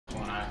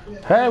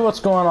Hey,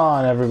 what's going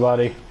on,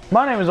 everybody?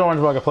 My name is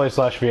Ozwald, I play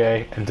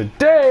 /VA, and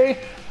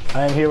today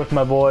I am here with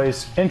my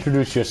boys.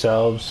 Introduce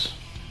yourselves.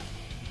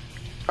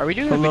 Are we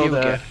doing a video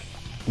again?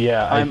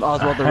 Yeah, I'm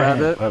Ozwald the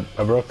Rabbit.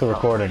 I broke the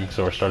recording,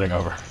 so we're starting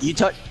over. You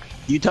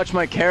touch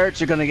my carrots,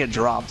 you're gonna get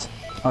dropped.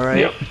 All right?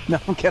 Yep. No,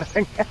 I'm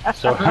kidding.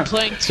 So I'm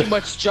playing too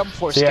much Jump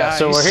Force, yeah, guys.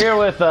 so we're here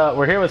with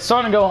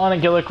Son and Gohan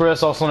and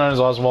KillerCJ, also known as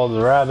Ozwald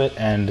the Rabbit,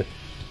 and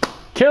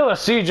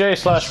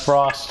KillerCJ /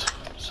 Frost.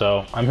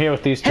 So I'm here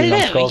with these two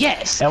numbskulls,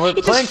 yes. and we're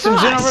playing some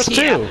XENOVERSE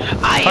 2.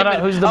 Find out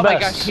who's the best. Oh my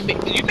gosh,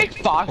 did you make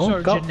Fox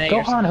or Janae?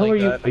 Gohan, who are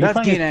you? Like Are you That's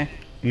playing? Janae.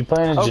 You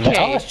playing as Janae?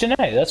 Oh, it's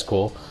Janae. That's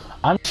cool.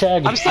 I'm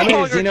Shaggy. I'm still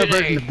calling her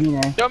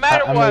Janae. No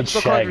matter what, I'm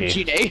still calling her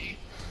Shaggy. Janae.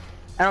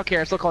 I don't care,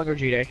 I'm still calling her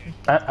Janae.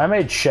 I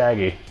made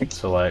Shaggy,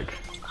 so like...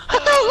 I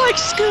don't like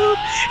Scoob!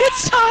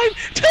 It's time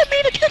for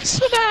me to kick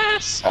some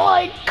ass!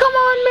 Like, come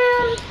on,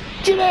 man!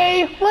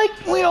 Janae, like,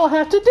 we don't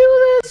have to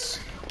do this!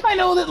 I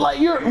know that, like,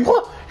 you're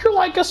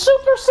like a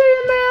Super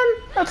Saiyan, man!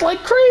 That's, like,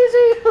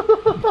 crazy!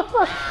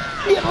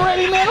 Get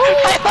ready, man!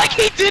 I like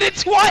he did it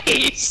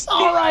twice!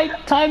 Alright,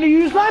 time to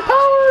use my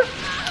power!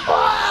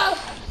 Ah!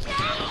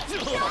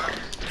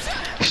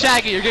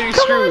 Shaggy, you're getting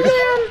Come screwed. on,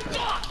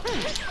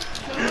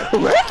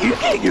 man! You're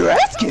getting your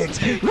ass kicked!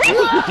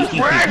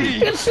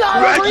 It's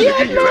not over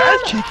yet,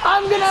 man!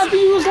 I'm gonna have to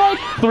use like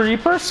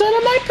 3%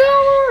 of my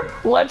power!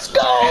 Let's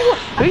go!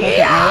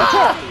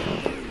 Yeah!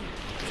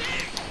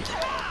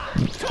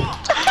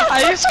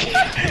 I just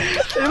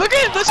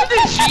listen to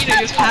Gina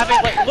just having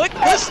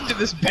listen to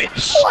this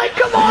bitch. Like,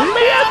 come on,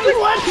 man!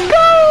 Let's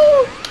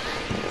go!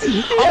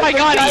 Oh my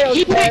god,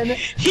 he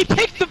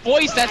picked the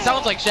voice that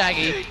sounds like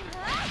Shaggy.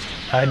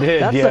 I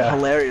did, That's yeah. a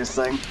hilarious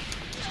thing.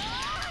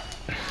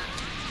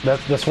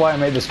 That's why I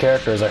made this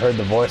character, is I heard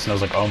the voice and I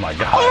was like, oh my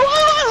god.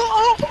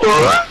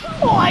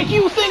 Like,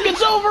 you think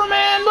it's over,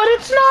 man, but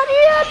it's not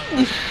yet!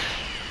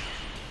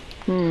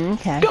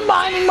 Okay.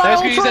 Combining my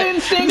ultra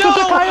instinct with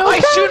the No! I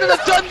shouldn't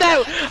have done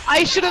that!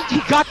 He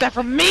got that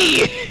from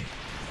me!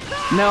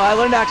 No, I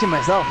learned acting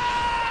myself.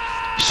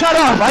 Shut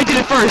up! I did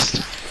it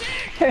first!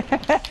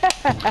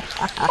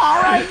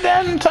 Alright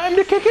then, time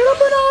to kick it up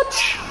a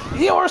notch!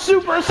 Your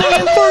Super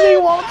Saiyan 3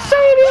 won't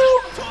save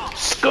you!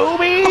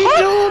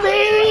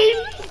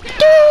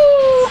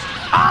 Scooby-Dooby-Doo!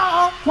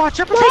 Watch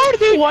her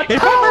property! What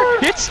power?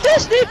 It's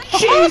Disney!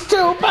 She's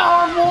too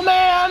powerful,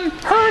 man!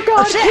 Her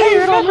god Hey,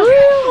 is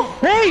unreal!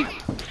 Hey!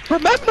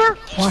 Remember!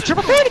 Watch your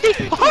profanity!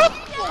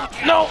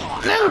 No!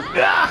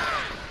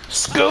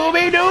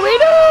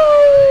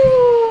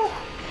 Scooby-Dooby-Doo!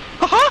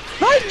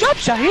 Nice job,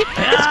 Shaggy! It's me,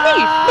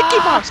 Mickey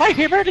Mouse! I'm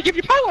here to give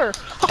you power!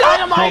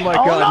 Dynamite! Oh my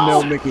god,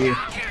 no, Mickey.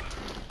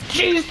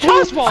 She's too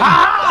Ozwald,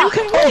 you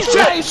can lose it!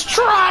 Nice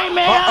try,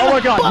 man! Oh my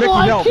god, but Mickey,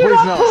 like, no, you're please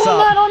not no, pulling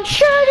stop. that on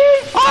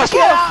Shaggy!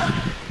 Ozwald!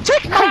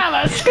 Take my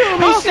Have a Scooby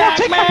Ozwald, snack,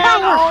 take man! my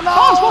power! Oh no!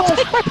 Ozwald,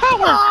 take my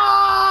power!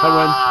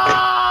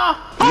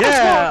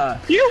 Yeah!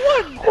 You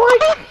won!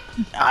 Like,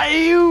 I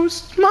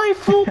used my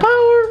full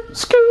power,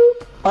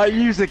 Scoop! I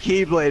use the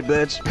Keyblade,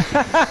 bitch.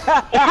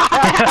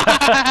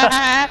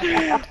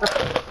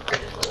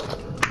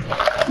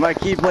 My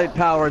Keyblade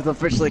powers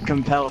officially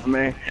compelled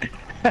me.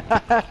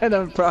 And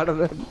I'm proud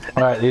of it.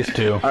 Alright, these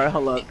two. Alright,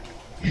 hold up.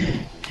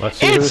 Let's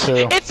see who's who.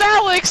 It's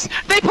Alex!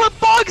 They put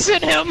bugs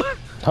in him!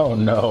 Oh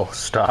no,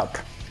 stop.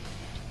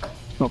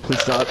 No,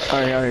 please stop.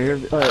 Alright, here.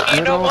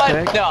 You know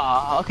what?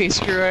 No, okay,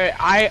 screw it.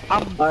 I'm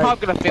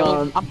probably gonna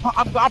fail. I'm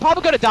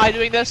probably gonna die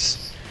doing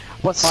this.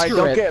 But screw Alright,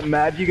 don't it. get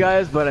mad, you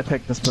guys, but I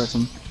picked this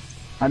person.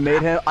 I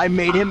made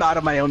him out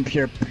of my own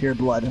pure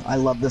blood. I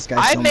love this guy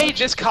so I much. made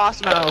this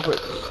costume out of it.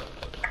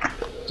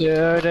 Are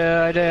you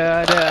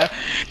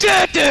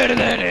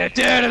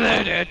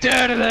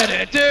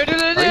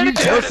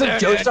Joseph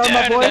Joestar,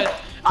 my boy?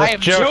 I am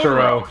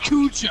Jotaro.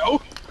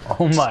 Kujo.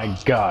 Oh my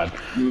god.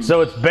 So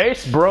it's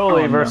Base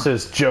Broly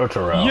versus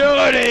Jotaro.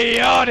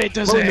 Yori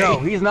does Oh it. no,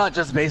 he's not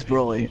just base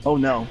Broly. Oh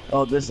no.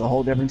 Oh, this is a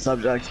whole different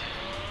subject.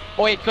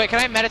 Wait, can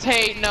I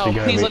meditate? No, You're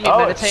gonna please be- let me Oh,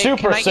 meditate. it's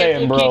Super Can I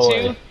get Saiyan full key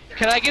Broly. too?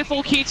 Can I get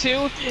full key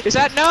too? Is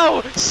that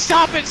no?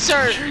 Stop it,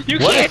 sir! You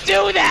What can't if-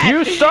 do that!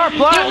 You Star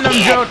Platinum,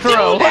 can't do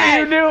Jotaro! What are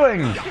you that!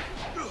 doing?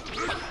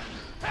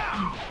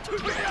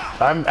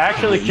 I'm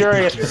actually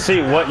curious to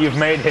see what you've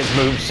made his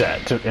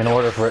moveset in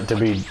order for it to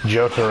be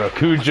Jotaro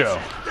Kujo.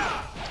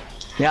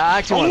 Yeah, I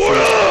actually want to see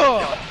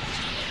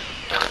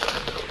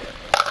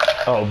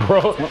Oh,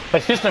 bro. I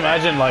just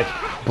imagine, like,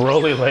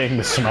 Broly laying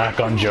the smack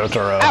on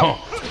Jotaro. Ow.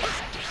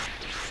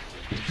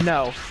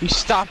 No, you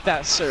stop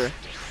that, sir.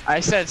 I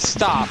said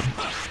stop.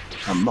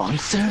 a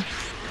monster?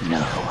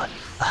 No,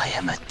 I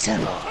am a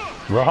devil.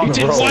 Wrong You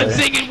did Broly. one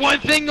thing and one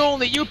thing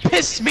only. You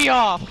pissed me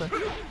off.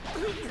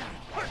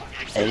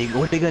 Hey,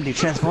 what are they gonna do?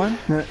 Transform?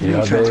 Yeah,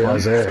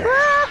 there.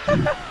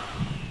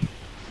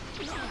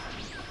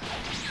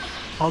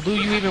 I'll do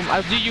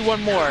you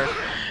one more.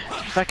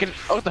 If I can.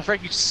 Oh, what the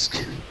frick? You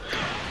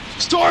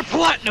Star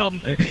Platinum.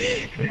 What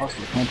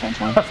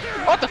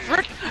the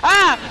frick?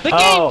 Ah, the game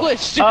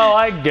glitched. Oh,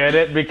 I get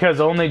it. Because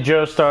only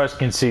Joestars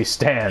can see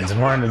stands,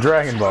 and we're in the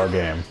Dragon Ball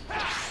game.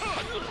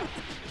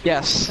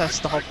 Yes, that's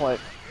the whole point.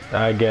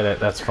 I get it.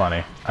 That's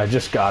funny. I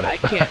just got it. I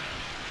can't.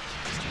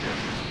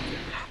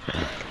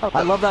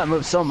 I love that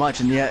move so much,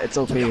 and yet it's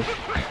OP.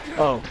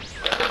 Oh.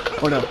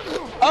 Or no.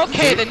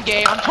 Okay then,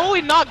 game. I'm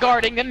totally not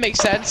guarding. That makes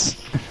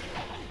sense.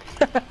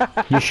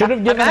 You should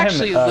have given him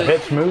actually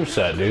Hit's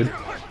moveset, dude.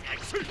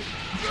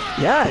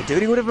 Yeah,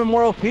 dude, he would have been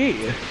more OP. Wait,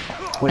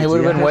 He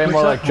would have been way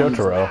more like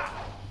Jotaro.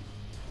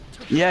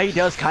 Yeah, he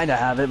does kind of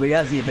have it, but he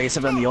has the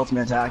evasive and the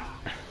ultimate attack.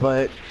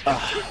 But,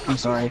 I'm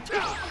sorry.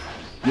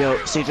 Yo,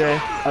 CJ,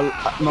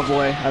 my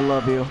boy, I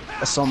love you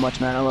so much,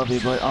 man. I love you,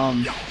 but,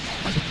 I'm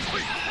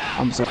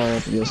sorry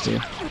for this too.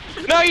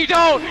 No, you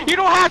don't! You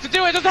don't have to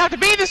do it! It doesn't have to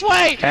be this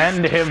way!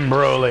 End him,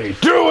 Broly!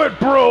 Do it,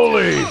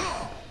 Broly!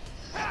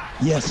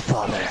 Yes,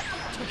 father.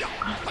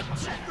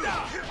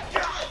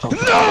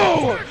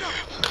 No!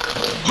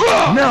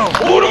 No!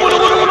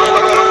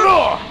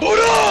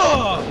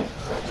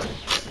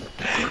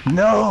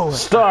 No!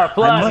 Star I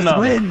Platinum! must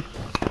win!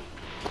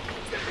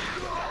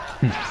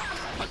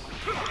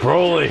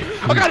 Broly!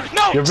 Oh god,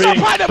 no! You're Star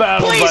being Platinum!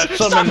 battled by Please!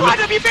 Star summons.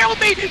 Platinum, you failed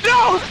me!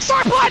 No!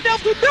 Star Platinum!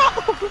 No!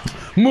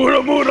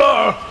 Muda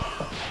Muda!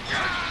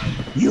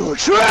 You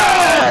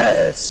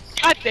trash!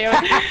 God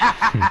damn it!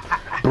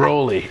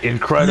 Broly,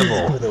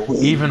 incredible.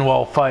 Even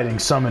while fighting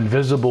some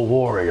invisible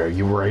warrior,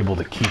 you were able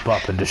to keep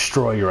up and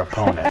destroy your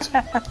opponent.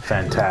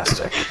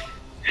 Fantastic.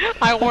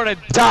 I wanna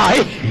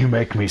die! You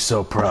make me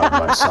so proud,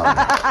 my son.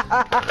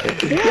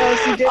 Yo,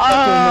 CJ,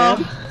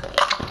 man.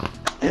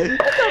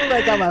 That sounds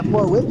like I'm at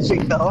 4 win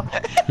streak, though.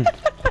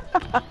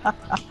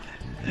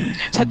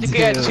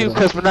 Technically I had 2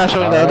 because we're not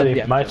showing that Alrighty,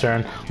 yet. my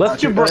turn.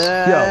 Let's do Don't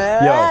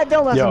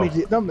mess yo, with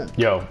me. Don't mess.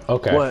 yo,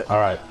 okay, What?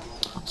 alright.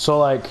 So,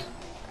 like,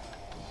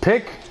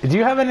 do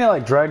you have any,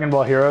 like, Dragon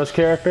Ball Heroes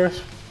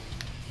characters?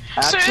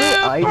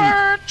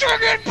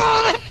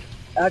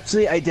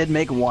 Actually, I did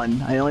make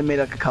one. I only made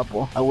like a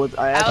couple. Alex,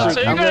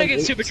 so you're gonna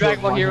get Super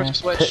Dragon Ball Heroes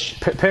Switch?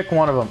 Pick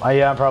one of them.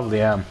 Yeah, I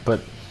probably am,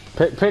 but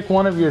pick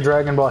one of your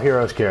Dragon Ball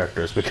Heroes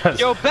characters, because...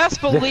 Yo,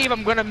 best believe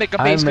I'm gonna make a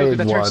base Goku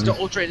that turns one.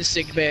 into Ultra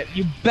Instinct, man.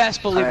 You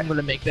best believe I'm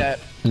gonna make that.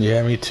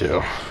 Yeah, me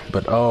too.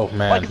 But, oh,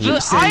 man. Like,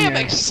 I am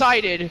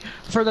excited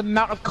for the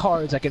amount of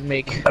cards I can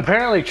make.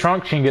 Apparently,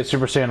 Trunks can get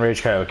Super Saiyan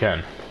Rage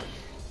Kaioken.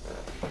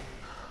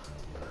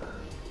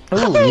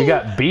 Ooh, you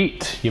got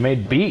Beat. You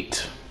made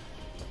Beat.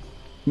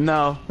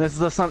 No, this is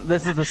the son.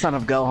 This is the son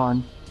of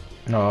Gohan.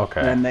 Oh,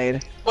 okay. That I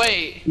made.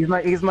 Wait. He's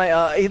my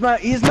own Pan?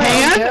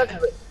 character.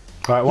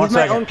 All right, one He's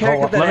my second. own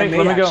character Hold on. that I Let me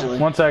made, go. actually.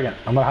 1 second.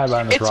 I'm gonna hide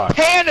behind this It's rock.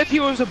 Pan if he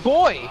was a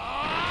boy.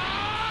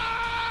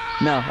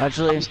 No,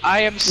 actually. I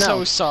am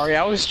so sorry.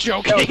 I was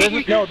joking.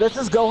 This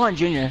is Gohan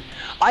Jr.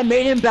 I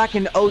made him back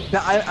in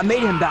I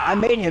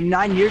made him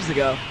 9 years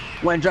ago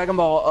when Dragon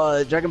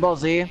Ball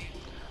Z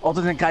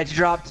Ultimate Kaiju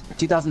dropped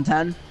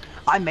 2010.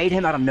 I made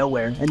him out of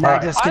nowhere, and then I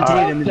just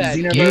continued him into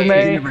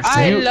Xenoverse.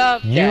 I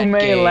love that You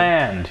may game.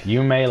 land.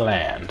 You may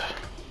land.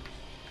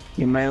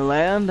 You may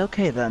land.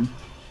 Okay then.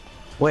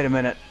 Wait a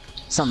minute.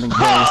 Something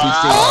very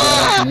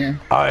serious here.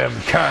 I am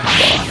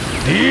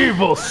Kanba, the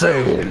evil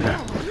Saiyan.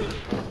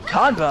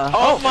 Kanba.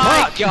 Oh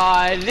my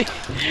god.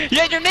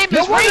 Yeah, your name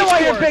No is wonder why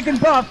you're Rage big and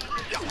buff.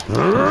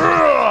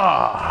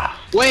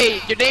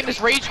 Wait, your name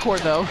is Rage Core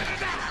though.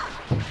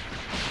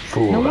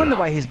 Fool. No wonder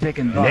why he's big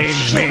and buff.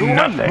 Names mean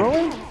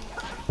nothing.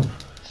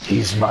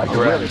 He's my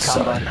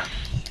grandson. Really,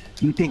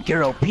 you think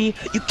you're OP? You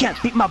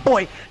can't beat my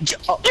boy. You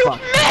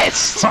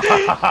missed! Who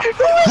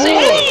is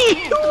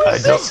he? Who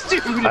is this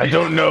dude? I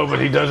don't know, but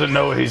he doesn't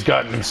know what he's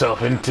gotten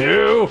himself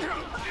into.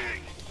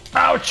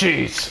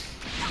 Ouchies!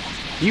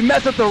 You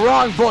messed with the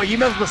wrong boy. You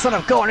messed with the son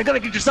of Gohan. You're gonna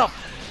get yourself.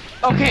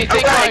 Okay,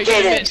 thank God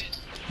you missed.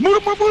 You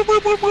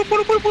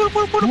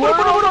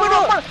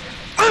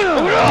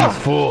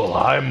fool!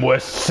 I'm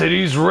West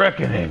City's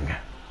reckoning.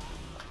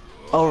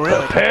 Oh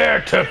really? Prepare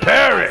to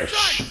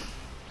perish.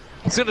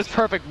 As soon as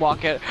perfect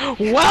walk it.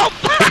 Well,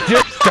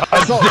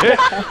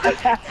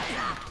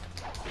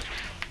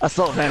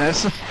 Assault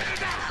Venice.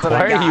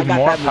 Why are you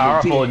more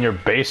powerful in your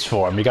base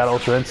form? You got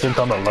Ultra Instinct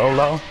on the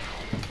low?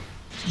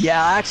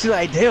 Yeah, actually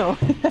I do.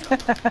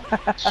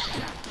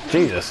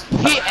 Jesus.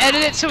 he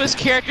edited so his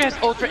character has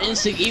Ultra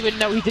Instinct even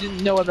though he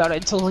didn't know about it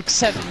until like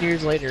 7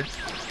 years later.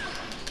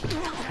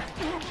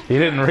 He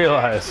didn't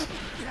realize.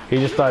 He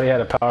just thought he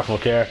had a powerful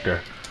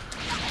character.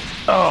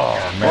 Oh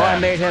man. Well, I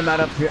made him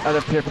out of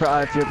pure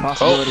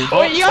possibility.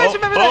 Wait, you guys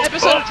remember that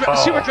episode of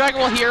Super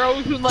Dragon Ball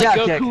Heroes when like Yeah,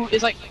 Goku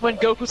is like when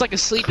Goku's like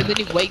asleep and then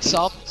he wakes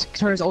up to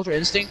turn his Ultra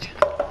Instinct?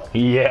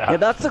 Yeah.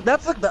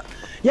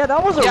 Yeah,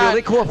 that was a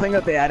really cool thing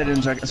that they added in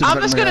Super Dragon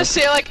I'm just gonna Heroes.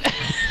 say like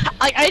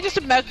I just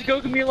imagine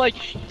Goku being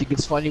like, you think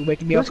it's funny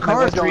waking me up Whose from my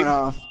car is wet dream? going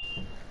off?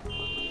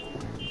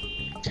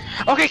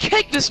 Okay,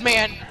 kick this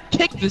man!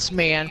 Kick this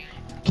man!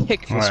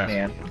 Kick this Alright.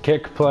 man!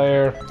 Kick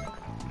player.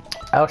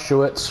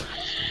 Auschwitz.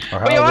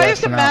 But yo, I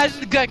just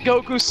imagine that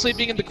Goku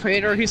sleeping in the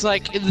crater, he's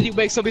like, and then he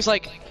wakes up, he's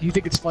like, you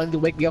think it's funny to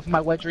wake me up from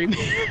my wet dream?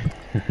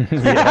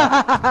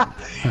 Yeah.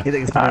 You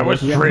think it's I funny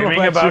was waking me up from dreaming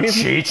my about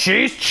dream?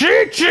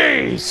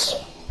 Chi-Chi's!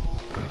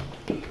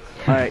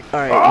 Alright.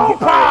 Oh,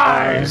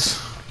 pies!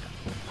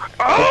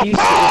 Oh,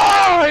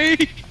 pie!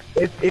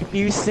 if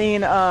you've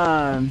seen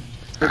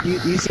if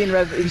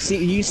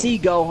you see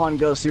Gohan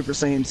go Super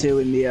Saiyan 2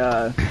 in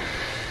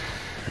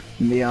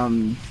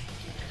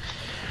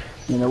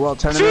the World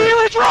Tournament. Feel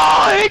it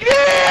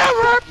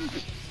rolling,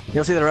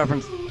 You'll see the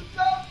reference.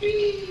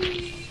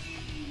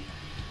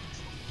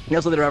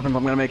 You'll see the reference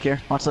I'm gonna make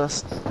here. Watch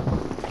this.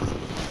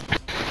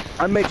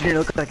 I'm making it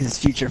look like his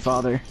future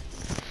father.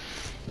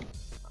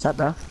 What's up,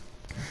 bro?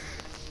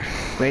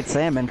 Great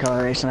Saiyaman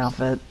coloration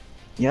outfit.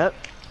 Yep.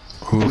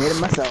 Made it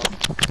myself.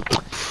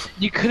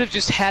 You could have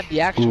just had the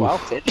actual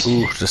outfit.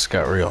 Ooh, this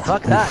got real.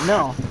 Fuck that,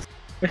 no.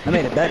 I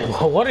made it better.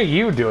 Well, what are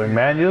you doing,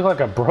 man? You look like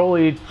a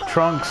Broly,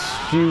 Trunks,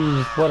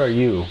 shoes. What are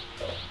you?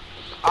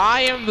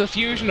 I am the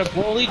fusion of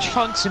Broly,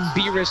 Trunks, and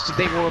Beerus if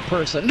they were a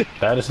person.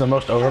 That is the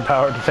most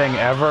overpowered thing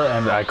ever,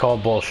 and I call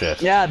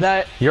bullshit. Yeah,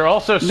 that. You're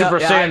also Super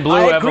No, Saiyan Blue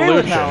I agree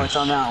Evolution. with Alex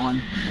on that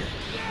one.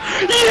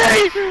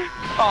 Yay!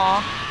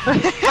 Aw.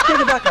 Take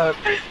it back up.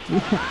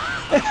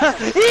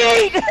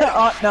 Eat!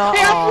 Oh, no.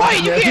 Hey, I'm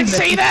white, you can't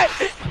say that!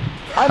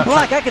 I'm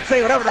black, I can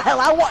say whatever the hell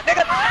I want,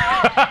 nigga!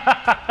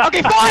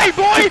 Okay, fine,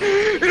 boy!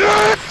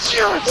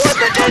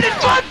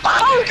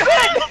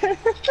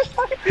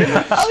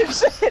 Oh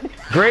shit!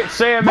 Great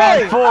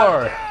Saiyaman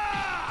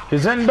 4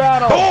 is in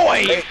battle.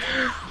 Boy!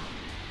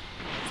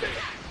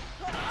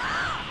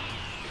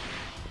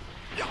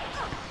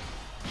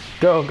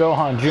 Go,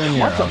 Gohan Jr.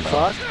 What the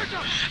fuck?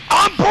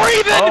 I'm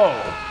breathing!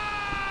 Oh!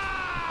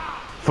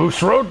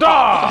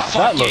 Fusroda!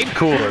 That looks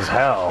cool as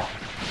hell.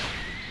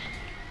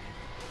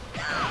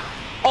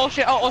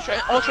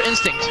 Ultra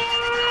Instinct.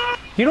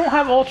 You don't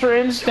have Ultra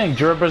Instinct,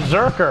 you're a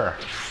Berserker.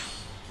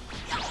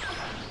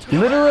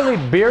 Literally,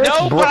 Beerus.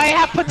 No, but I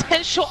have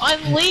potential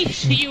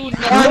unleashed, you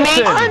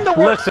know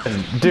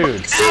Listen,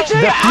 dude.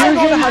 CJ,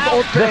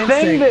 The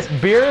thing that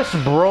Beerus,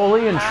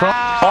 Broly, and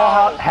Trunks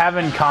all have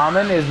in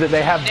common is that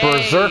they have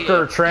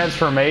Berserker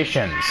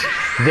transformations.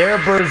 They're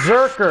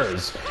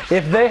Berserkers.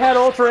 If they had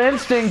Ultra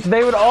Instinct,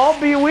 they would all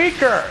be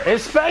weaker,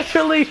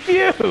 especially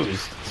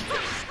Fused.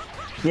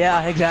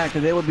 Yeah,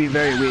 exactly. They would be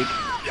very weak.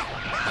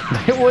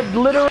 It would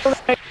literally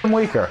make them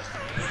weaker.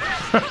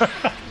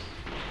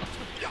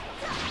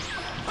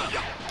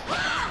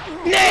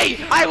 Nay!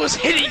 I was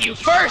hitting you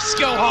first,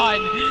 Gohan!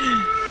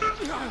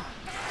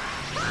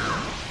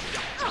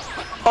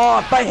 Oh,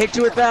 if I hit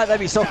you with that, that'd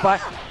be so fun.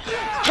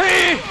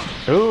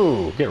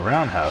 Ooh, get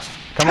roundhouse.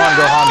 Come on,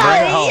 Gohan,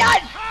 bring it home.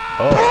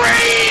 Oh.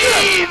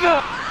 Breathe!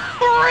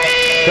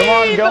 Come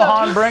on,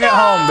 Gohan, bring it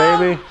home,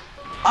 baby.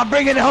 I'm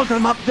bringing it home to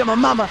my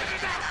mama.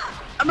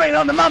 I'm bringing it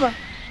home to mama.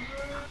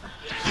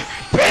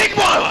 Big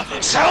Mama!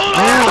 So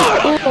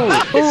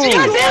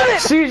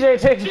CJ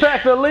takes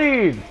back the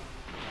lead.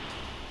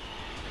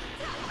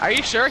 Are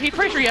you sure? He's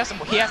pretty sure he has to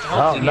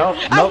hold it. Nope,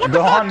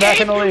 Gohan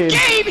back in the lead.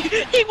 Gabe!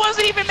 He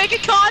wasn't even making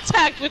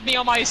contact with me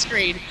on my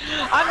screen.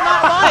 I'm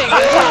not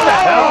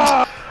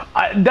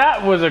lying.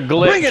 That was a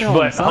glitch, home,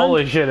 but son.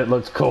 holy shit, it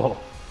looks cool.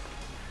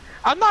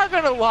 I'm not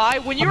gonna lie.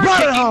 When you were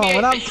kicking me,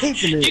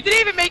 you didn't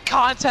even make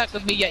contact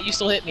with me yet. You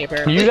still hit me,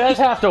 apparently. You guys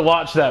have to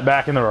watch that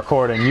back in the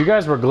recording. You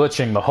guys were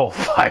glitching the whole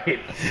fight.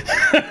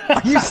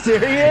 Are you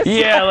serious?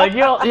 Yeah, like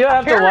you'll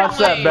have to watch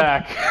that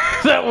back.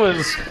 That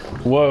was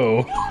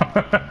whoa.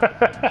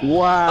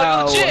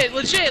 Wow. Like,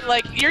 legit.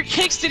 Like your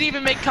kicks didn't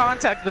even make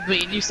contact with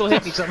me, and you still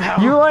hit me somehow.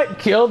 You like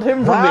killed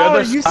him from the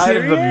other side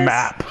of the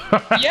map.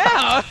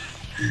 Yeah.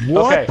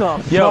 What the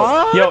fuck?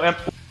 Yo,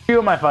 who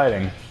am I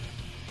fighting?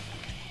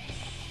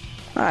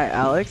 Alright,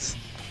 Alex.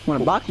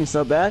 Wanna box me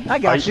so bad? I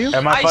got you.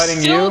 Am I fighting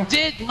still you?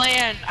 did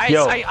land. I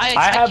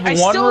have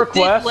one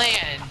request.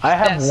 I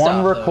have that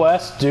one stuff,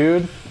 request,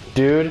 dude.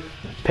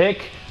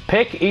 Pick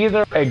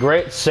either a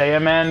Great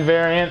Saiyaman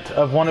variant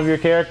of one of your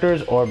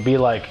characters, or be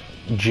like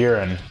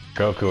Jiren,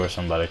 Goku, or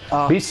somebody.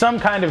 Be some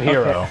kind of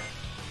hero.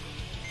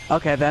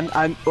 Okay, then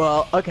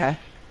okay.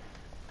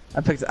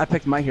 I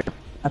picked my hero.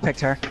 I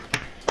picked her.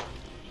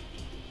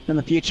 In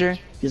the future,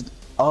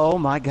 oh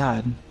my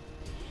god.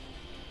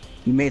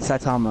 You made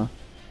Saitama.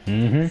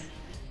 Mm-hmm.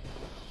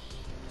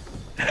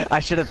 I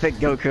should have picked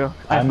Goku.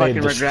 I made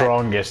the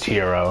strongest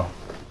hero.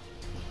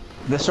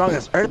 The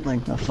strongest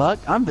Earthling. The fuck?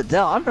 I'm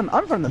Videl. I'm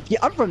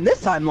from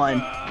this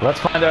timeline. Let's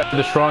find out who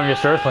the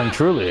strongest Earthling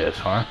truly is,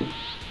 huh?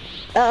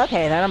 Oh,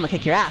 okay, then I'm gonna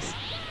kick your ass.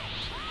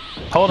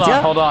 Hold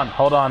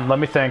on. Let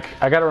me think.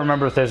 I gotta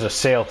remember if there's a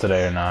sale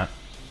today or not.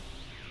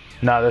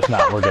 No, there's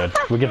not. We're good.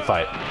 We can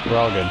fight. We're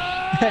all good.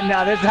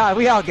 No, there's not.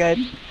 We all good.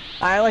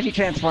 I'll let you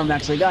transform,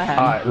 actually. Go ahead.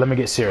 Alright, let me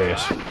get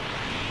serious.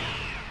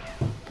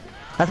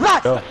 That's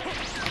not! Go.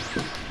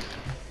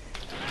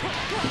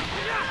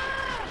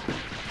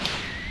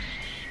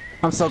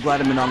 I'm so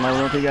glad I've been on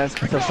level with you guys.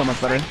 I feel so much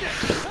better.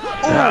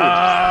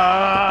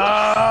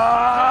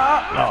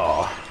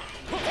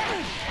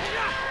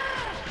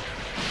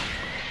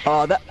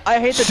 Oh, I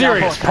hate the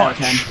serious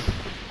punch.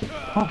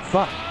 Oh,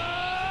 fuck.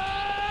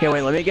 Okay,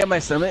 wait, let me get my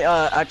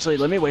actually,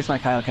 let me waste my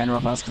Kaioken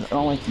real fast, because I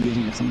don't like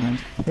using it sometimes.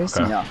 Okay.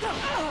 Yeah.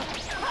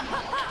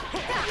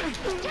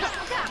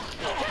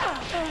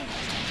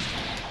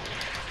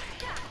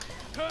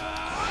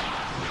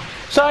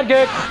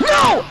 Sidekick!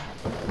 No!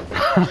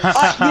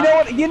 You know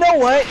what? You know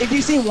what? If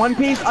you see One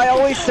Piece, I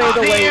always say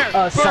the way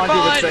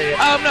Sanji would say it.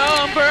 I'm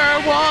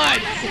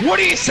 #1. What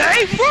do you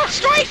say?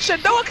 Frustration.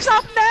 Don't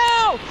stop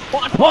now.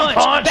 One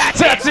punch.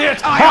 That's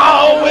it. I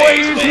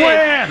always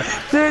win.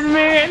 This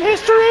me in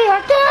history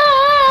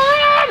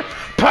again.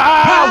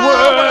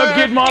 Power,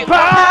 get more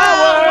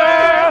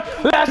power.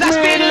 Last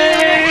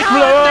minute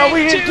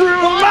flowing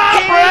through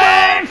my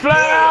brain.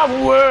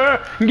 Flower,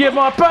 get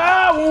more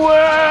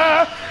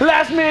power.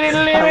 Last minute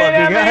living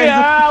every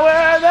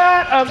hour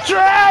that I'm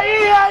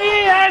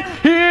trying.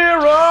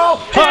 Hero,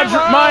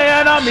 my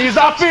enemies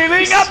are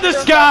filling up the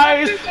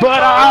skies,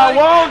 but I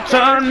won't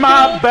turn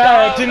my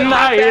back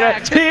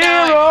tonight.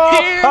 Hero,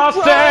 I'll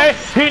stay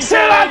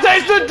until I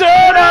taste the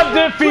dirt of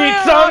defeat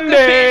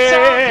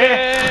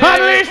someday.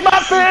 Unleash my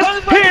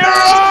fist,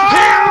 hero.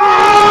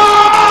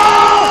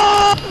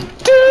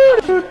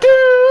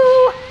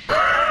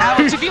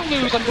 Alex, if you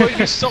lose, I'm going to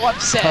be so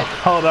upset.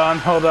 Hold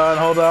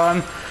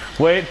on.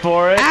 Wait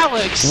for it.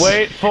 Alex!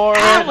 Wait for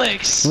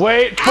Alex! it.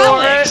 Wait for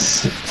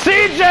Alex! it.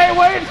 CJ,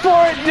 wait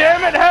for it.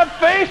 Damn it, have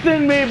faith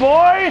in me,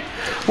 boy.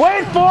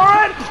 Wait for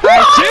it.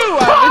 I do.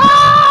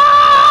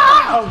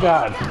 Oh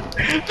God.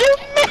 You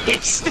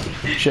missed.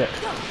 Shit.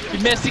 You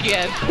missed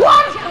again.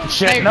 What?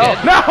 Shit. No.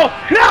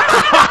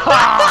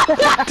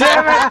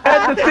 Damn it.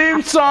 Had the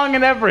theme song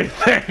and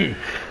everything.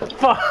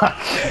 Fuck.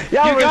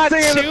 Y'all were got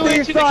singing two the theme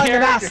into the song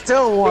and I character.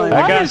 still won.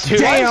 I got two.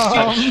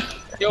 Damn.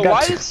 Yo,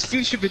 why does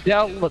Fuchsia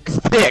Vidal look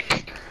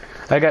thick?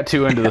 I got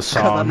two into the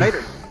song.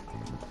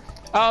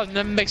 Oh,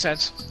 that makes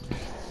sense.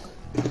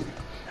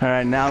 All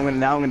right, now I'm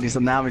gonna do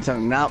something. Now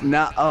I'm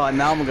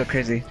gonna go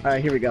crazy. All right,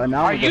 here we go.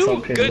 Now Are I'm gonna go you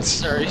something crazy. good,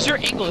 sir? Is your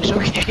English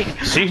okay?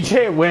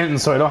 CJ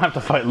wins, so I don't have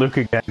to fight Luke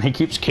again. He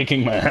keeps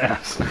kicking my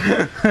ass.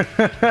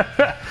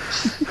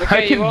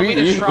 Okay, you want me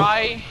to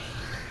try?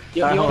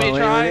 You want me to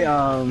try?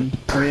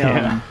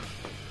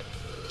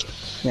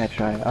 Yeah,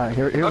 try. All right,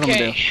 here's what I'm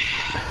gonna do.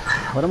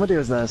 What I'm gonna do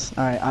is this.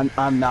 All right,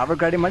 I'm not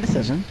regretting my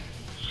decision.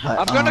 But,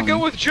 I'm gonna go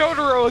with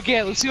Jotaro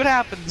again. Let's see what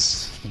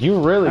happens. You're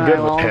really good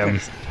well, with him.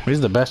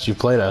 He's the best you've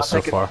played as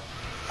so far.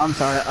 I'm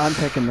sorry. I'm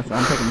picking this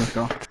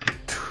girl.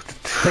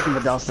 Picking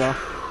Vidal still.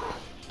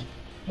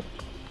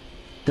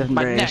 Different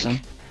My variation.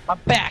 neck, my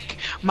back,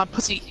 my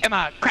pussy, and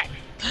my crack.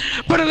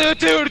 What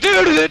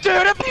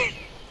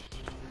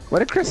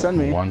did Chris send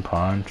me? One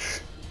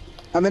punch.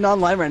 I'm in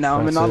online right now.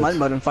 I'm in That's online it.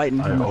 mode and fighting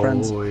with I my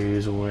friends.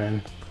 always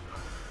win.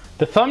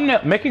 The thumbnail,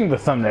 making the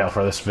thumbnail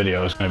for this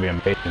video is going to be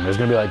amazing. There's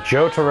going to be like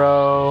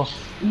Jotaro,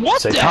 What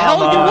Saitama, the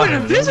hell? You went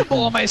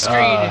invisible on my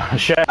screen.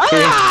 Shaggy.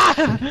 Ah!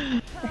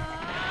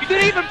 You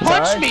didn't even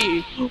punch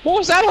me. What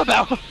was that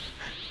about?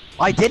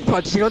 I did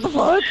punch you. What the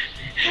fuck?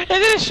 And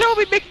then it showed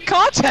me making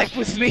contact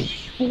with me.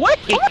 What?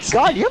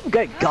 God, you have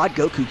got God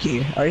Goku key.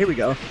 All right, here we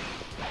go.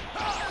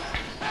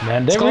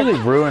 Man, they really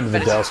ruined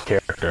Vidal's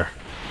character.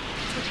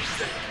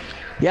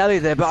 Yeah, they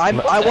did, but I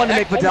want to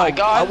make Vidal. Oh my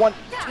God.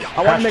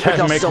 I want to make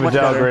Vidal so much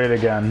Vidal better. great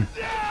again.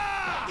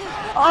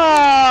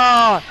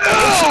 Ah!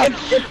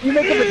 If you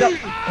make him Vidal.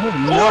 Oh,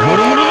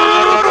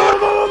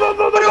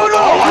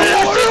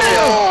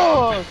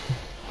 no!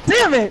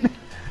 Damn it!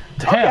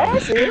 Damn, I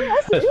see you.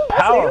 I see that's you.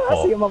 powerful.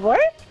 I see you, my boy.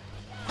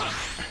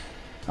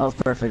 That was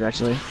perfect,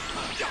 actually.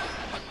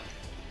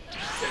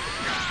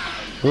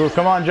 Ooh,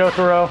 come on,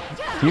 Jotaro.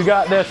 You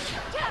got this.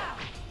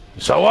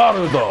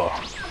 Sawarudo.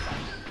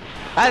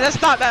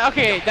 That's not that.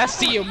 Okay, that's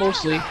Dio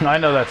mostly. I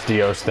know that's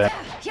Dio's thing,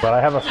 but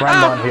I have a friend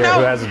on here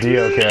who has a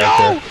Dio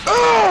character.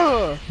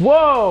 No!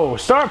 Whoa,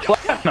 Star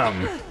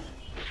Platinum.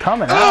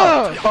 Coming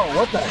out. Oh,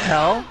 what the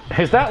hell?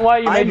 Is that why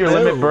you made your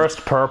moved. Limit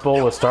Burst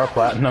purple with Star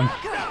Platinum?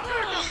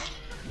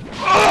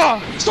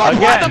 Star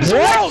Platinum's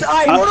world!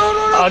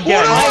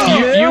 Again,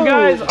 you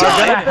guys are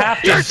gonna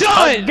have to. You're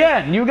done!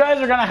 Again, you guys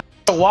are gonna have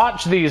to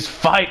watch these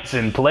fights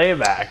in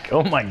playback.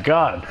 Oh my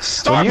God!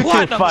 When you two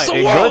Platinum's fight, the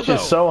it world, glitches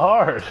so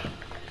hard.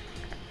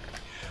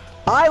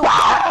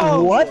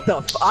 What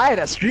the I had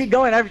a streak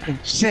going, everything.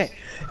 Shit.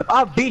 If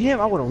I beat him,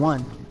 I would have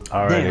won.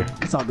 Alrighty.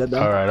 Damn, it's all good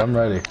though. Alright, I'm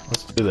ready.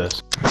 Let's do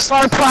this.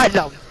 Star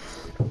Platinum!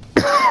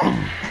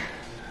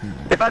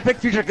 If I pick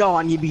Future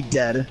Gohan, you'd be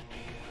dead.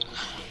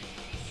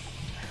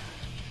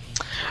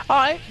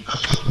 Alright.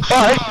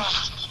 Alright.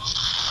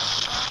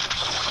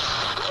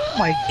 Oh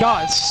my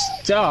God,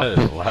 stop. That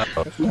is loud.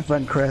 That's my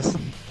friend Chris.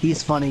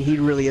 He's funny. He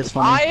really is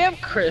funny. I am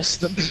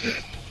Chris.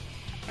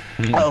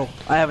 Oh,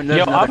 I haven't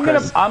Yo,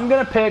 noticed. I'm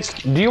gonna pick.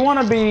 Do you want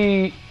to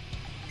be?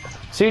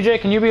 CJ,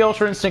 can you be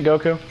Ultra Instinct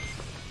Goku?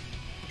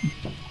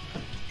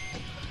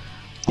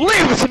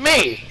 Leave it to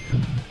me!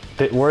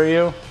 Were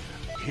you?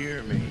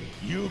 Hear me.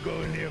 You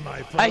go near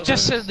my I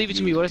just said leave it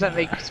to me. What does that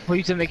make? What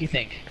does that make you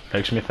think?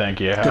 Makes me think,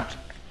 yeah.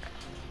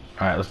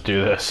 Alright, let's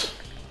do this.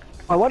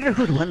 I wonder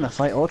who'd win the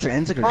fight, Ultra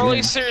Instinct or Broly,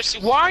 Junior?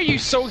 seriously, why are you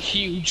so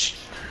huge?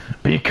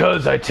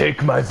 Because I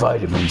take my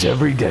vitamins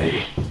every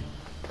day.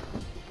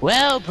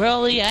 Well,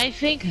 Broly, I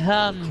think,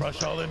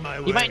 Crush all in my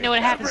way. you might know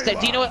what happens to-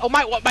 do you know what- oh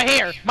my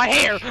hair! My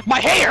hair! My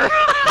hair!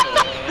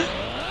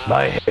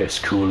 My hair's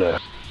cooler.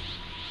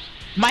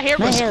 My hair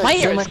was so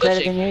much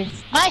better than glitching.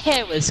 yours. My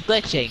hair was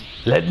glitching.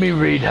 Let me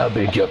read how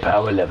big your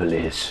power level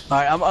is.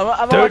 Alright, I'm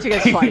gonna watch you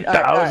guys fight.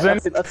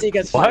 Alright, let's see you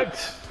guys fight.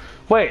 What?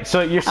 Wait,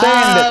 so you're saying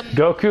that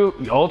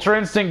Goku, Ultra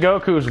Instinct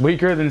Goku is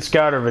weaker than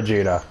Scouter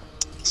Vegeta?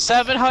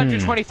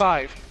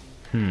 725.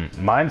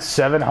 Mine's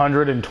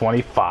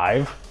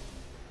 725.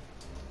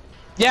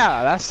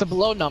 Yeah, that's the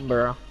below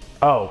number.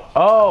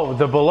 Oh,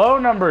 the below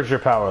number is your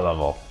power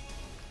level.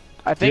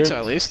 I think so,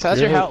 at least. That's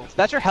your health.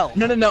 That's your health.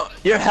 No.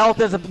 Your health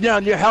is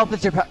your health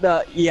is your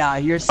yeah.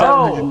 You're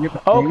 700.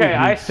 Okay,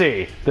 I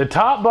see. The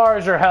top bar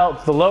is your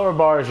health. The lower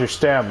bar is your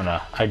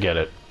stamina. I get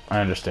it.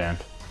 I understand.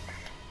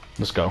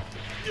 Let's go.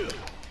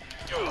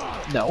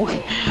 No.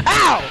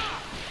 Ow!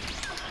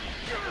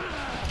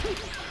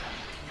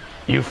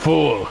 You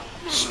fool!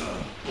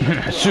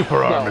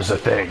 Super armor's a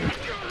thing.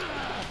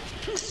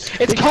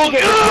 It's called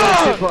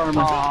super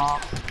armor.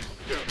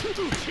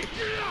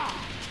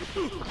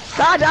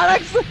 God,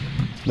 Alex!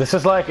 This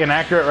is like an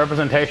accurate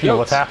representation of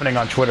what's happening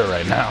on Twitter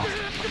right now.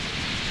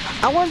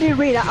 I want to do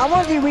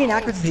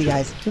reenactments with you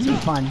guys. This would be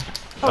fun.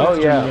 Oh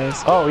yeah.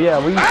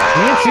 Me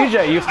and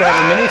CJ used to have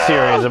a mini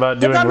series about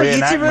doing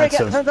reenactments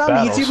of I'm a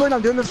battles. YouTuber and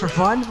I'm doing this for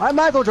fun. I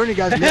might as well join you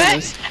guys in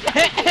this.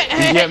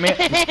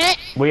 Yeah,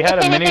 we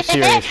had a mini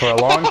series for a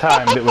long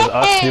time that was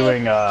us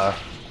doing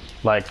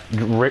like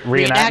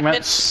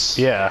reenactments.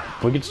 Yeah,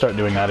 we could start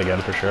doing that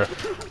again for sure.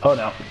 Oh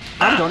no.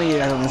 I'm joining you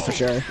guys on this for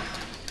sure.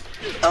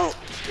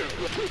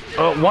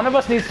 One of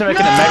us needs to make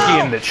an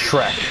Namekian that's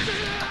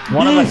Shrek.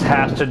 One of us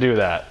has to do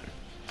that.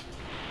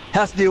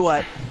 Has to do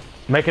what?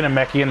 Make an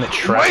Namekian that's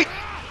Shrek. Wait!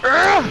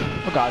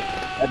 Oh god,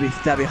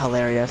 that'd be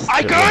hilarious.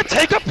 I gotta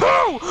take a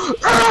poo!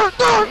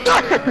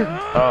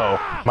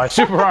 Oh, my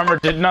super armor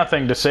did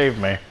nothing to save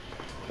me.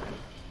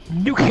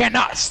 You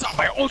cannot stop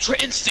my Ultra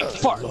Instinct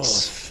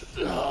farts!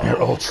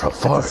 Your ultra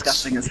farts.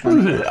 Disgusting as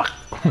fun.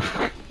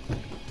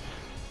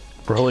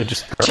 Broly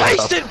just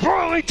Taste it,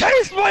 Broly!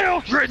 Taste my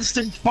Ultra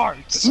Instinct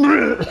farts!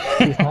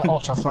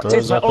 Ultra fun.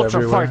 Throws up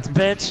everywhere.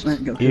 bitch.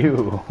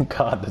 Ew,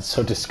 God, that's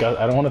so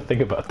disgusting. I don't want to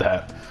think about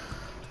that.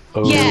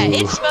 Ooh. Yeah,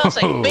 it smells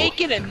like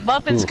bacon and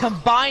muffins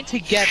combined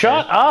together.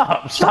 Shut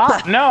up!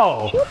 Stop!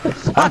 No!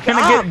 I'm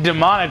gonna get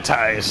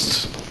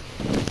demonetized.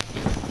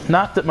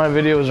 Not that my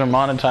videos are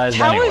monetized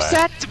anyway.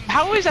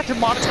 How is that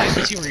demonetized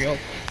material?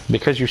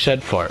 Because you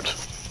said fart.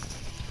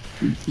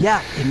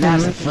 Yeah,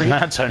 massive freak.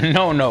 That's a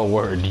no-no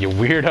word, you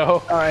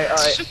weirdo. Alright.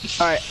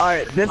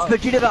 This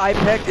Vegeta that I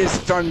picked is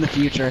from the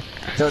future.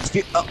 So it's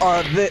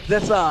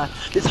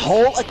this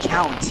whole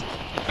account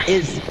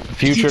is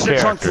Future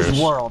Trunks' characters.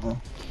 world.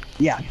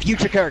 Yeah,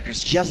 future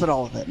characters, just at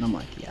all of it, and I'm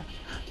like, yeah.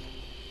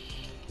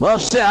 Well,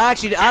 shit, I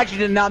actually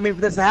did not mean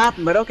for this to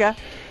happen, but okay.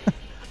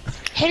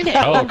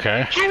 Hello. Oh,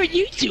 okay. How are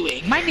you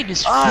doing? My name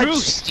is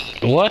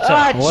Frosty. What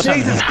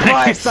Jesus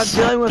Christ, I'm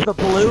dealing with the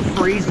blue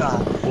Frieza.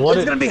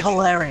 It's gonna be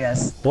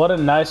hilarious. What a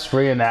nice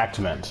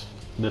reenactment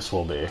this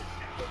will be.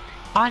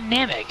 On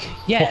Namek,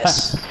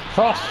 yes.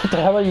 Frost, what the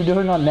hell are you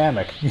doing on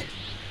Namek?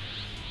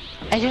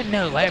 I don't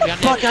know. Why are we on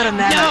Fuck out of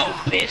Namek. No,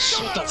 bitch.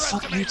 What the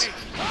fuck are you doing?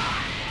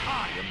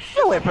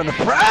 Get away from the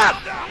prep!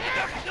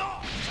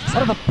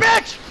 Son of a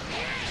bitch!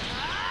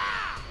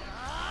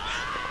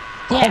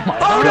 Yeah.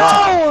 Oh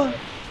no!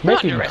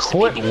 Making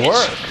quick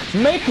work.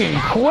 Making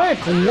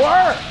quick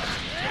work!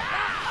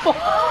 Oh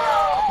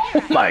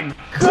my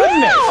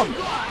goodness!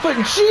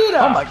 Vegeta!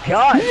 Oh my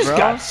god, You just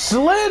got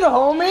slid,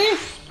 homie!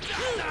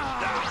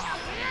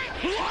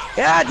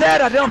 Yeah, I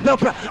did! I don't feel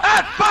proud.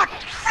 Ah, fuck!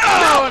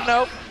 Oh,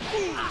 no.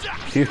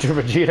 Future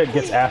Vegeta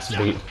gets ass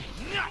beat.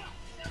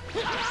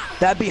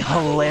 That'd be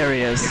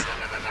hilarious.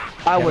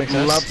 I would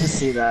love to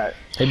see that.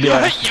 It'd be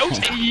like,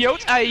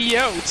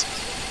 Yote.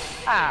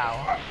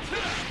 Ow.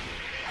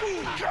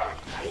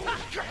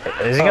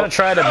 is he gonna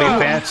try to be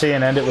fancy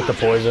and end it with the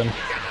poison?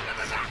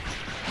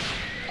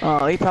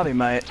 Oh, he probably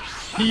might.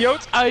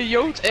 Yote,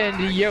 and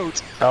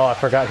yote. Oh, I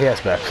forgot he has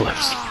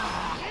backflips.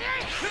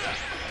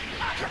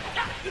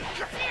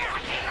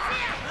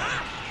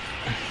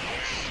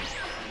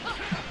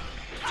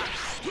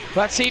 Will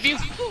that save you?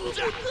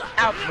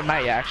 Out. It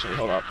might actually.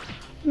 Hold up.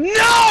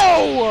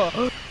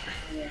 No!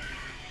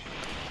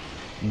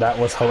 That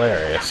was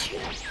hilarious.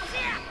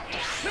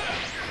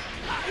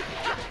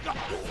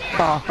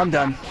 Oh, I'm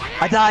done.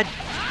 I died.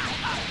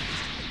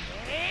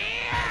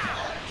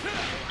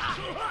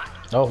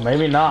 Oh,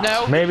 maybe not.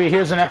 No. Maybe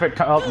here's an epic.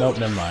 Oh, nope,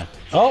 never mind.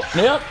 Oh,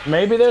 yep.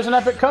 Maybe there's an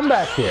epic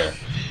comeback here.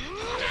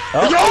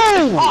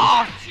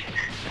 Oh.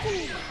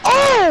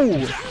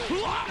 Oh!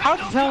 How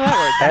the hell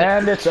that work?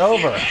 And it's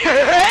over.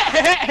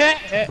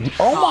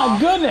 Oh my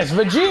goodness,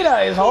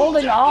 Vegeta is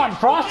holding on.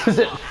 Frost is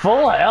at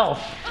full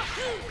health.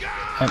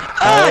 And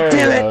there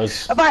Damn he it!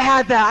 goes. If I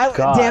had that,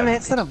 God. damn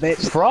it, son of a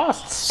bitch.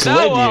 Frost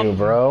slid you,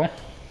 bro.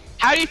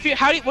 How do you feel?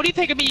 What do you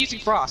think of me using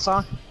Frost,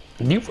 huh?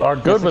 You are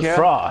good with okay.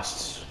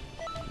 Frost.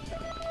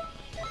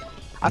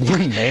 You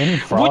name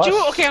Frost? Would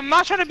you? Okay, I'm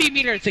not trying to be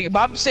mean or anything, but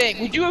I'm saying,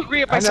 would you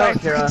agree if I said I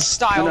fucking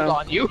styled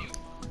on you?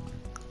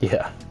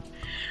 Yeah.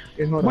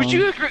 Would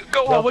you agree?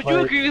 Would you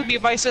agree with me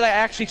if I said I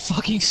actually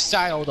fucking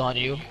styled on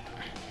you?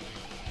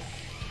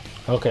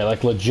 Okay,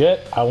 like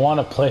legit, I want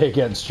to play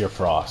against your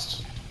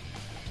Frost.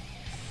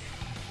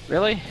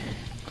 Really?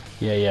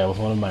 Yeah, with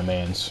one of my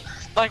mains.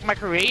 Like my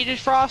created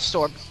Frost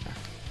or?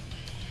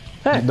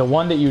 Hey. The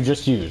one that you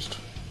just used.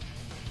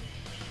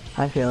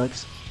 Hi,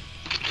 Felix.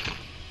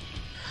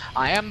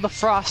 I am the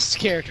Frost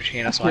character,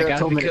 Shana, so I gotta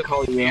told me be to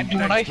call you.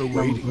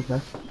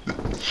 Okay.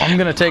 I'm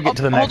gonna take it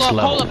to the next level.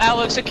 Hold up,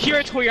 Alex.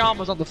 Akira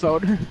Toriyama's on the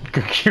phone.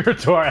 Akira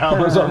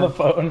Toriyama's on the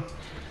phone.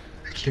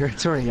 Akira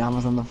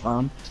Toriyama's on the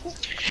phone.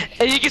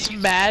 And he gets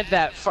mad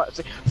that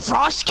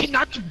Frost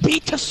cannot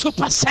beat the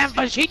Super Saiyan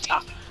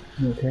Vegeta.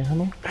 You okay,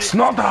 honey? It's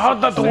not how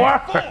that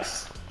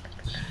works.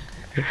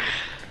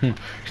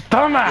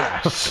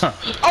 Dumbass!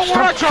 Oh, we're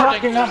not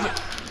charging!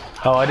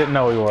 Oh, I didn't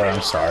know we were.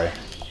 I'm sorry.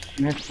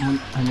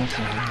 I'm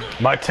okay.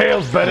 My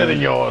tail's better than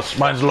yours.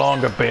 Mine's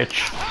longer,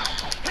 bitch.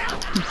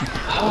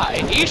 Are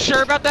you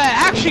sure about that?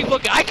 Actually,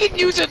 look, I can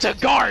use it to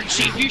guard,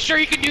 Chief. You sure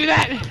you can do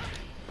that?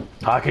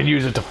 I can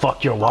use it to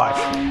fuck your wife.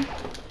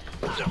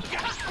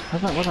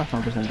 What's that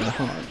phone percentage?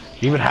 Hold on.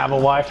 You even have a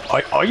wife?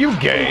 Are you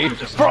gay?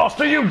 Frost,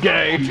 are you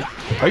gay?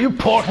 Are you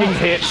porking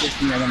hit?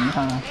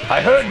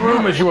 I heard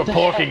rumors you were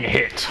porking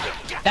hit.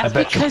 That's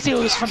because it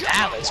was from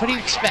Alex. What do you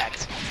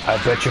expect? I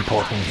bet you're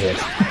porking hit.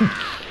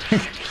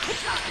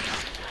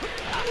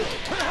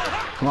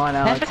 Come on,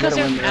 Alex. That's because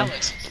it was from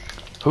Alex.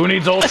 Who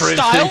needs Ultra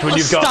Instinct when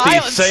you've got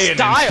these Saiyan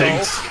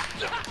instincts?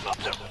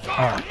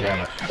 Oh,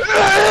 damn it.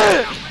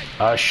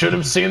 I should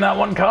have seen that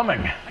one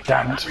coming.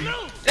 Damn it.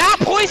 Ah,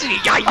 poison!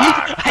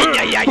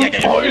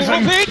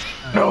 Poison!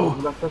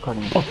 No!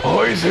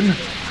 Poison!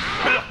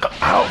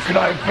 How could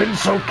I have been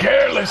so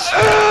careless?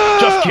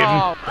 Just kidding.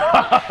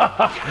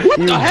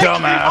 You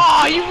dumbass.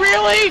 Oh, you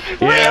really?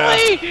 Yeah.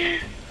 Really?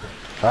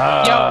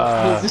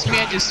 Yo, this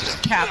man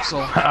just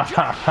capsule.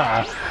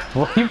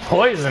 Well, you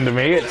poisoned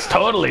me. It's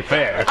totally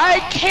fair. I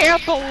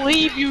can't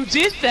believe you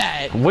did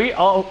that. We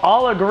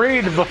all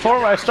agreed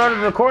before I started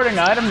recording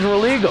items were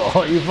legal.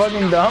 Are you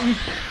fucking dumb?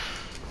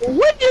 When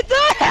did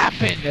that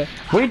happen?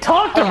 We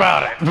talked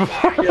about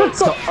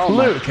it.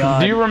 Luke,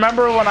 do you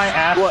remember when I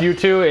asked you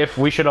two if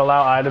we should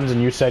allow items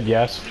and you said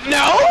yes?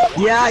 No?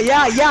 Yeah.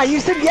 You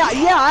said yeah.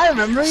 I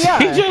remember. Yeah.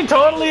 CJ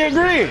totally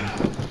agreed.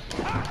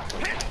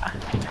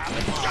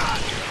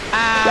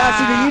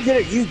 Yeah,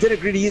 CJ, you did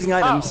agree to using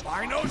items.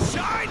 I know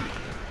shine.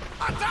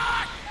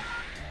 Attack!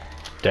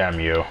 Damn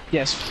you.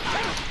 Yes.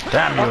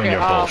 Damn you and your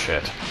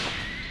bullshit.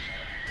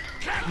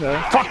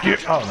 Fuck you.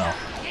 Oh no.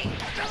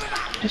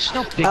 There's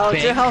no big Alex,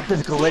 bang. your health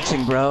is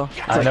glitching, bro.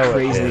 It's I like know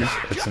crazy. it is.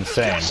 It's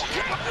insane.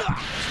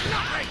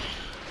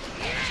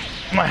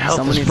 My health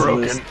Someone is needs to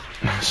broken. lose.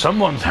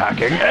 Someone's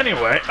hacking.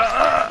 Anyway,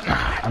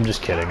 I'm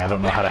just kidding. I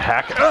don't know how to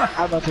hack.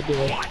 I'm about to do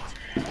it.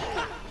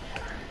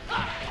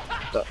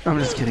 I'm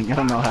just kidding. I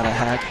don't know how to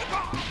hack.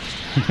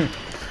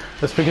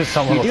 That's because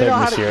someone will You do take know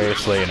me how to-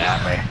 seriously and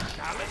at me.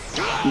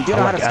 You do know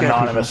how to Like scare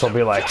Anonymous people. will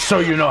be like, so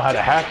you know how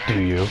to hack, do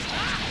you?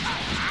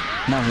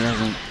 No, he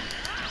doesn't.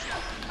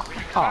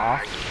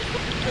 Aw.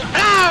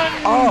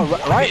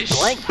 Oh, right.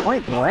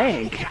 Point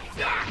blank.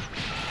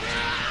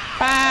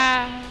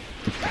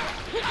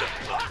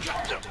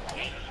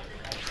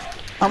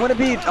 I'm gonna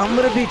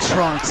be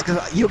Trunks,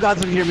 cause you guys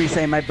will hear me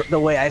say the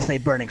way I say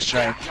Burning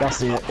Strike. Y'all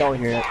see it. Y'all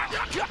hear it.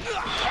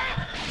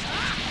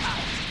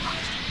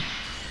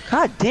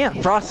 God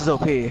damn, Frost is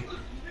OP.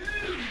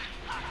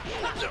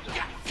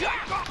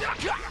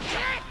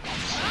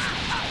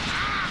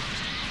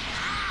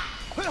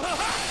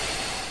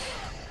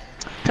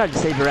 Tried to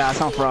save your ass,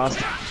 huh, Frost?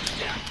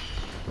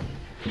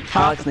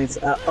 Alex needs,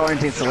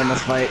 Orange needs to win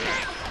this fight.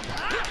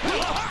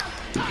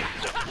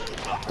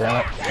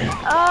 Damn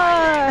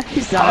it.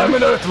 He's done. I'm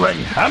an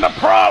Earthling and a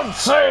proud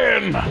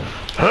Saiyan.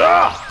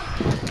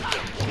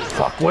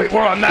 Fuck, wait,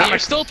 we're on You're Namek.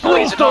 still Rules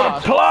poisoned don't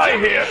off. apply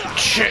here.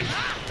 Shit.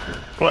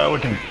 Well, we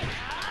can.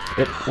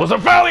 It was a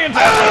valiant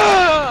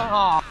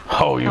effort.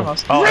 Oh, you.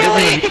 Oh,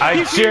 Really?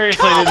 I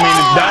seriously didn't mean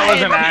it. That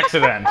was an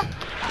accident.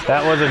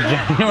 That was a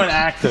genuine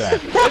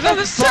accident. This is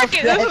the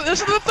second.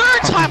 This is the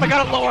third time I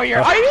gotta lower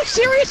your. Are you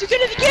serious? You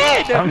did it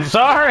again. I'm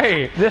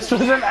sorry. This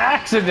was an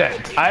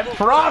accident. I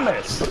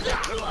promise.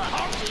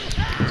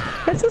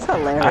 This is I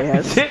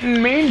hilarious.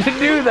 didn't mean to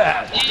do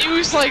that. You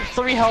used like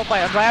 3 health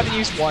items. I haven't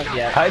used 1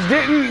 yet. I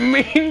didn't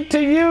mean to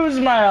use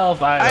my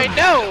health I item.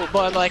 know,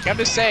 but like I'm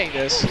just saying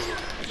this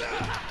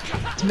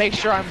to make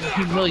sure I'm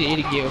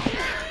humiliating you.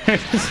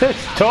 This is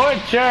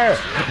torture.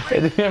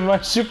 Am I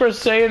Super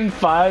Saiyan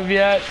 5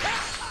 yet?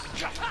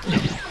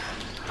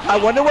 I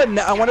wonder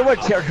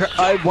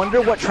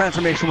what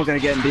transformation we're gonna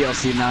get in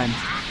DLC 9.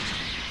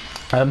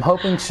 I'm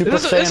hoping Super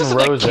This Saiyan is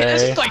Rose.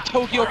 this is like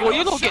Tokyo Ghoul.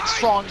 You don't get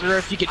stronger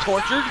if you get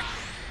tortured.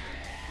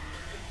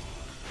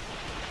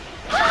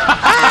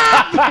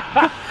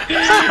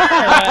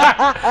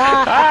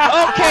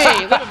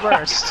 Okay, let it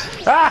burst.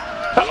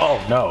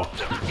 Oh no.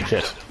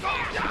 Shit.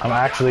 I'm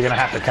actually gonna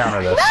have to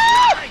counter this.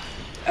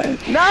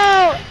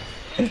 No!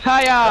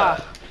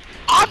 Hiya!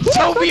 I'm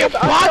Toby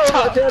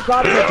Bata!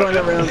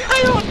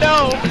 I don't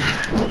know!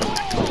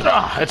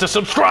 It's a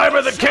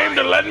subscriber that came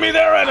to lend me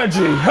their energy.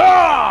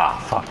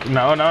 Ah! Fuck.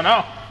 No, no,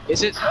 no.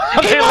 Is it?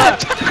 He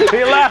left!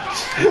 He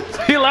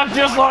left! He left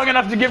just long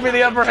enough to give me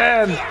the upper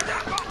hand!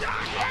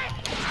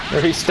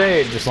 Or he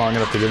stayed just long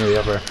enough to give me the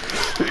upper.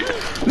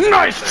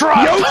 Nice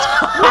try!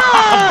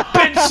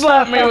 Bitch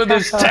slapped me with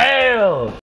his tail!